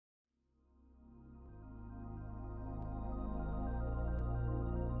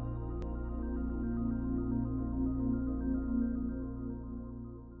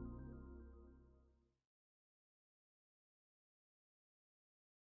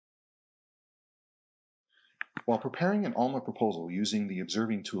While preparing an ALMA proposal using the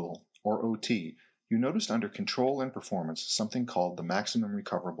observing tool, or OT, you noticed under Control and Performance something called the Maximum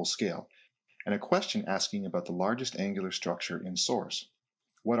Recoverable Scale, and a question asking about the largest angular structure in source.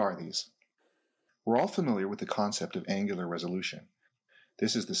 What are these? We're all familiar with the concept of angular resolution.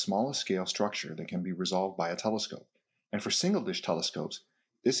 This is the smallest scale structure that can be resolved by a telescope, and for single-dish telescopes,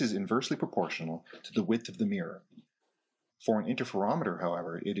 this is inversely proportional to the width of the mirror. For an interferometer,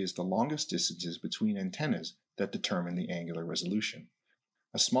 however, it is the longest distances between antennas that determine the angular resolution.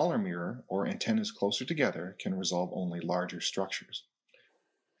 A smaller mirror, or antennas closer together, can resolve only larger structures.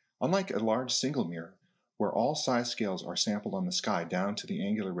 Unlike a large single mirror, where all size scales are sampled on the sky down to the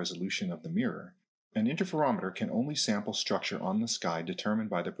angular resolution of the mirror, an interferometer can only sample structure on the sky determined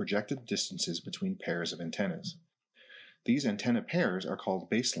by the projected distances between pairs of antennas. These antenna pairs are called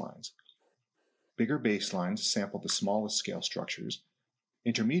baselines. Bigger baselines sample the smallest scale structures,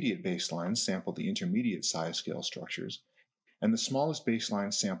 intermediate baselines sample the intermediate size scale structures, and the smallest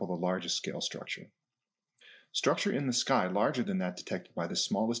baselines sample the largest scale structure. Structure in the sky larger than that detected by the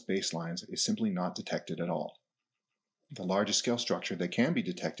smallest baselines is simply not detected at all. The largest scale structure that can be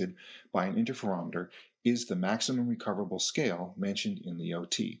detected by an interferometer is the maximum recoverable scale mentioned in the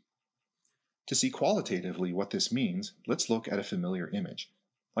OT. To see qualitatively what this means, let's look at a familiar image,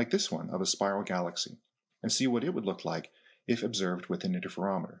 like this one of a spiral galaxy, and see what it would look like if observed with an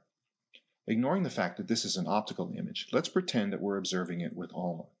interferometer. Ignoring the fact that this is an optical image, let's pretend that we're observing it with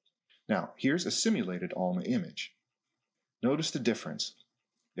ALMA. Now, here's a simulated ALMA image. Notice the difference.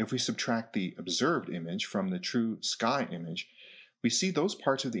 If we subtract the observed image from the true sky image, we see those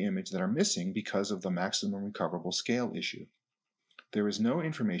parts of the image that are missing because of the maximum recoverable scale issue. There is no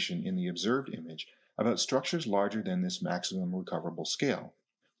information in the observed image about structures larger than this maximum recoverable scale.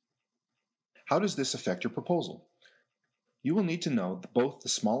 How does this affect your proposal? You will need to know both the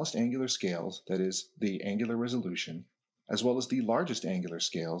smallest angular scales, that is, the angular resolution, as well as the largest angular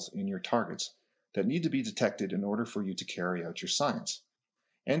scales in your targets that need to be detected in order for you to carry out your science,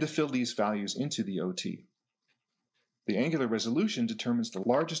 and to fill these values into the OT. The angular resolution determines the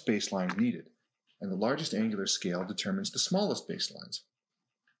largest baseline needed, and the largest angular scale determines the smallest baselines.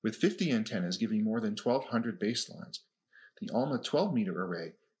 With 50 antennas giving more than 1,200 baselines, the ALMA 12-meter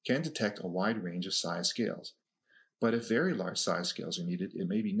array can detect a wide range of size scales. But if very large size scales are needed, it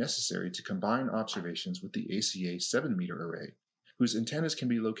may be necessary to combine observations with the ACA 7-meter array, whose antennas can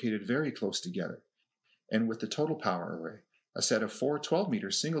be located very close together, and with the total power array, a set of 4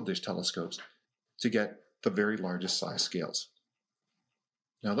 12-meter single-dish telescopes to get the very largest size scales.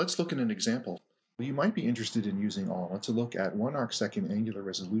 Now let's look at an example. You might be interested in using ALMA to look at 1 arcsecond angular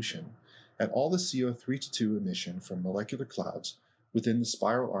resolution at all the CO3-2 emission from molecular clouds within the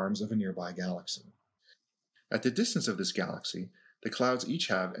spiral arms of a nearby galaxy. At the distance of this galaxy, the clouds each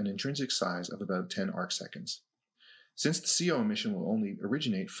have an intrinsic size of about 10 arcseconds. Since the CO emission will only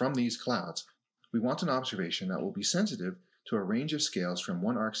originate from these clouds, we want an observation that will be sensitive to a range of scales from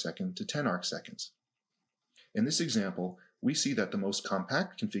 1 arcsecond to 10 arcseconds. In this example, we see that the most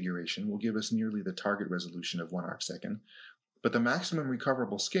compact configuration will give us nearly the target resolution of 1 arcsecond, but the maximum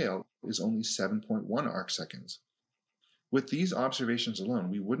recoverable scale is only 7.1 arcseconds. With these observations alone,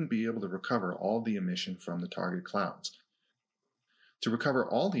 we wouldn't be able to recover all the emission from the target clouds. To recover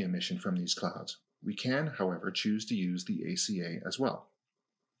all the emission from these clouds, we can, however, choose to use the ACA as well.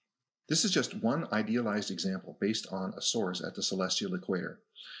 This is just one idealized example based on a source at the celestial equator.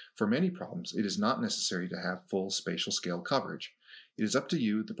 For many problems, it is not necessary to have full spatial scale coverage. It is up to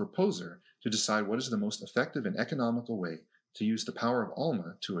you, the proposer, to decide what is the most effective and economical way to use the power of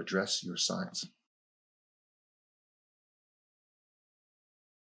ALMA to address your science.